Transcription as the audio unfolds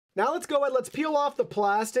Now let's go ahead, let's peel off the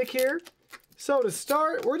plastic here. So to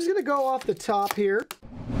start, we're just gonna go off the top here.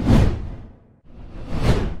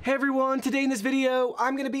 Hey everyone, today in this video,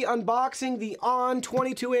 I'm going to be unboxing the ON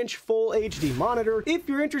 22-inch Full HD monitor. If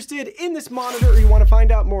you're interested in this monitor or you want to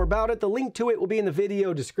find out more about it, the link to it will be in the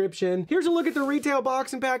video description. Here's a look at the retail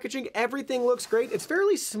box and packaging. Everything looks great. It's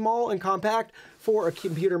fairly small and compact for a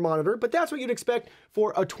computer monitor, but that's what you'd expect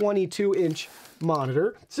for a 22-inch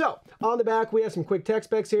monitor. So on the back, we have some quick tech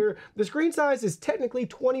specs here. The screen size is technically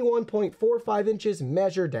 21.45 inches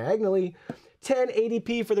measured diagonally.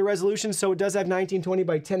 1080p for the resolution, so it does have 1920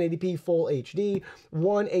 by 1080p full HD,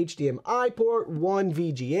 one HDMI port, one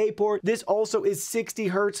VGA port. This also is 60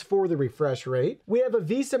 Hertz for the refresh rate. We have a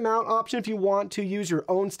VESA mount option if you want to use your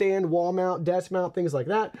own stand, wall mount, desk mount, things like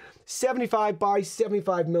that. 75 by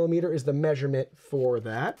 75 millimeter is the measurement for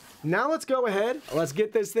that. Now let's go ahead, let's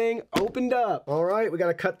get this thing opened up. All right, we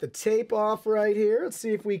gotta cut the tape off right here. Let's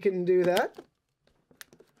see if we can do that.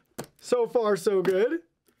 So far, so good.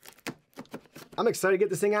 I'm excited to get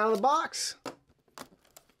this thing out of the box.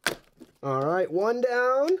 All right, one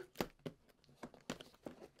down.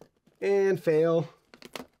 And fail.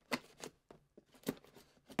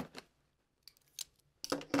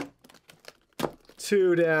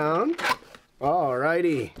 Two down. All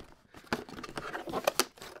righty.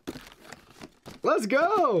 Let's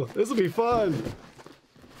go. This will be fun.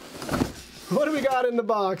 What do we got in the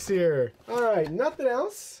box here? All right, nothing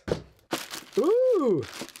else. Ooh.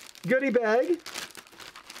 Goodie bag,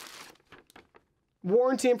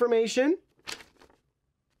 warranty information.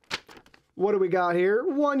 What do we got here?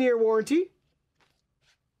 1-year warranty.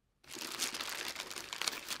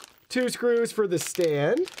 2 screws for the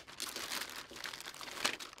stand.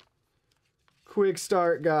 Quick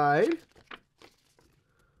start guide.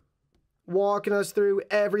 Walking us through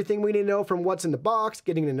everything we need to know from what's in the box,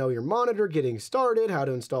 getting to know your monitor, getting started, how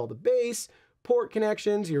to install the base, port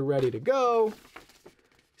connections, you're ready to go.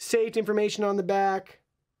 Safety information on the back,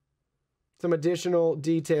 some additional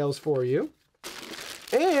details for you,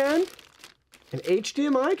 and an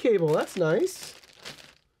HDMI cable. That's nice.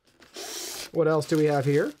 What else do we have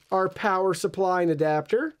here? Our power supply and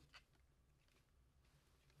adapter.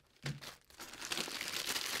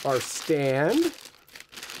 Our stand.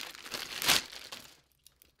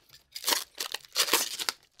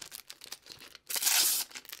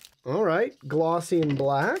 All right, glossy and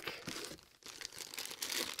black.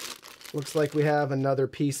 Looks like we have another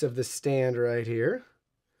piece of the stand right here.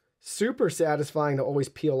 Super satisfying to always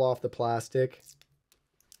peel off the plastic.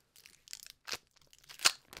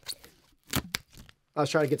 I was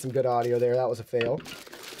trying to get some good audio there. That was a fail.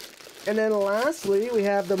 And then lastly, we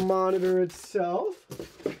have the monitor itself.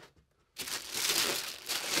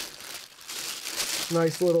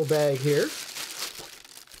 Nice little bag here.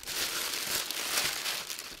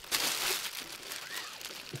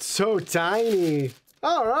 It's so tiny.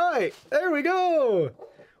 All right, there we go.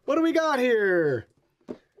 What do we got here?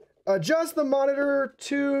 Adjust the monitor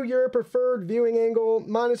to your preferred viewing angle,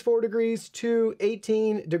 -4 degrees to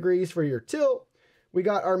 18 degrees for your tilt. We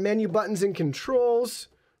got our menu buttons and controls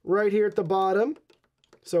right here at the bottom.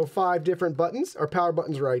 So 5 different buttons. Our power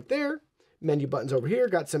button's right there. Menu buttons over here.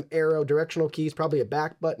 Got some arrow directional keys, probably a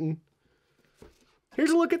back button. Here's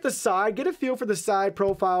a look at the side. Get a feel for the side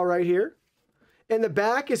profile right here. And the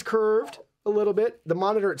back is curved a little bit. The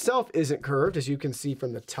monitor itself isn't curved, as you can see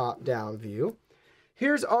from the top-down view.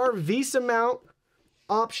 Here's our VESA mount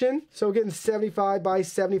option. So again, 75 by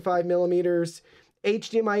 75 millimeters,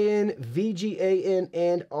 HDMI in, VGA in,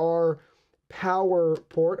 and our power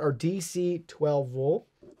port, our DC 12 volt.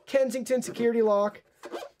 Kensington security lock.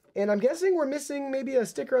 And I'm guessing we're missing maybe a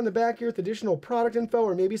sticker on the back here with additional product info,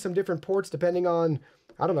 or maybe some different ports depending on,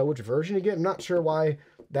 I don't know which version you get. I'm not sure why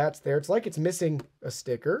that's there. It's like it's missing a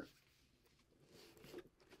sticker.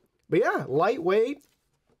 But yeah, lightweight.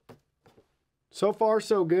 So far,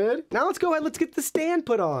 so good. Now let's go ahead, let's get the stand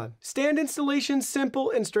put on. Stand installation, simple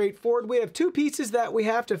and straightforward. We have 2 pieces that we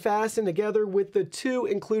have to fasten together with the 2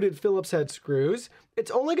 included Phillips head screws.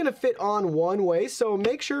 It's only gonna fit on one way, so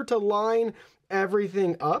make sure to line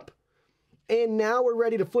everything up. And now we're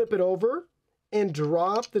ready to flip it over and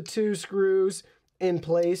drop the 2 screws in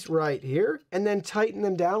place right here, and then tighten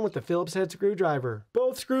them down with the Phillips head screwdriver.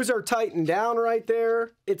 Both screws are tightened down right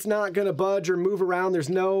there. It's not gonna budge or move around. There's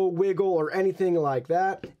no wiggle or anything like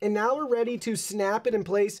that. And now we're ready to snap it in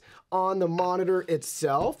place on the monitor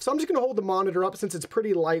itself. So I'm just gonna hold the monitor up since it's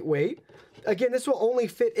pretty lightweight. Again, this will only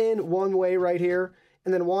fit in one way right here,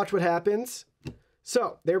 and then watch what happens.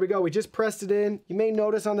 So there we go. We just pressed it in. You may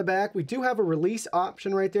notice on the back, we do have a release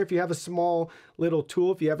option right there if you have a small little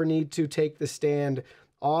tool, if you ever need to take the stand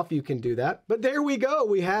off, you can do that. But there we go.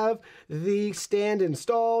 We have the stand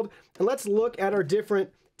installed. And let's look at our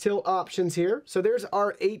different tilt options here. So there's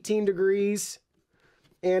our 18 degrees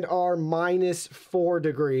and our -4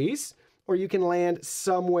 degrees, or you can land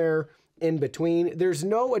somewhere in between. There's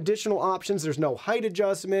no additional options. There's no height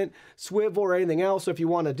adjustment, swivel, or anything else. So if you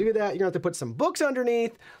want to do that, you're going to have to put some books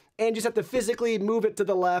underneath and just have to physically move it to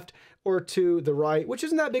the left or to the right, which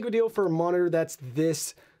isn't that big of a deal for a monitor that's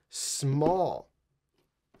this small.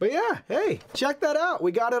 But yeah, hey, check that out.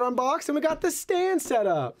 We got it unboxed and we got the stand set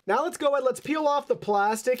up. Now let's go ahead, let's peel off the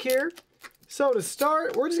plastic here. So to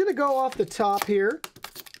start, we're just gonna go off the top here.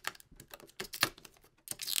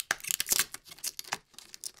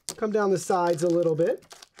 Come down the sides a little bit.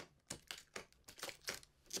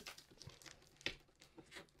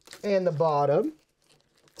 And the bottom.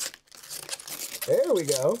 There we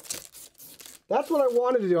go. That's what I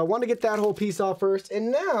wanted to do. I wanted to get that whole piece off first.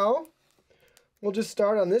 And now, we'll just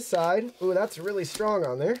start on this side. Ooh, that's really strong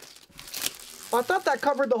on there. I thought that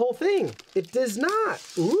covered the whole thing. It does not.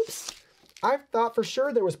 Oops. I thought for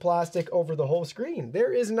sure there was plastic over the whole screen.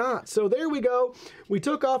 There is not. So there we go. We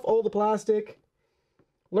took off all the plastic.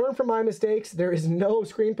 Learn from my mistakes. There is no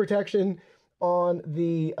screen protection on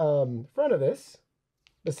the front of this,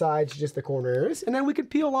 besides just the corner areas. And then we could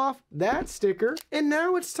peel off that sticker. And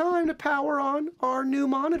now it's time to power on our new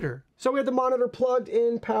monitor. So we have the monitor plugged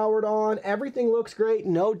in, powered on. Everything looks great.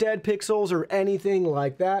 No dead pixels or anything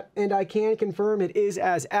like that. And I can confirm it is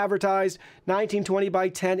as advertised, 1920 by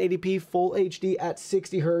 1080p full HD at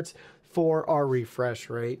 60 Hertz for our refresh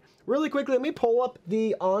rate. Really quickly, let me pull up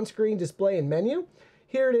the on-screen display and menu.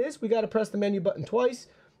 Here it is. We got to press the menu button twice.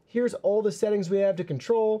 Here's all the settings we have to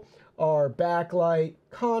control. Our backlight,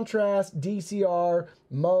 contrast, DCR,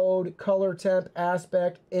 mode, color temp,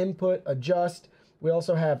 aspect, input, adjust. We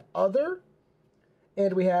also have other,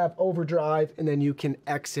 and we have overdrive, and then you can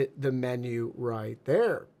exit the menu right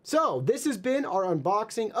there. So this has been our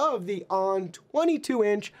unboxing of the ON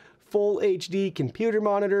 22-inch full HD computer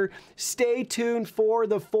monitor. Stay tuned for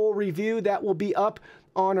the full review that will be up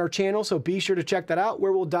on our channel, so be sure to check that out,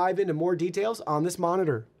 where we'll dive into more details on this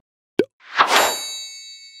monitor.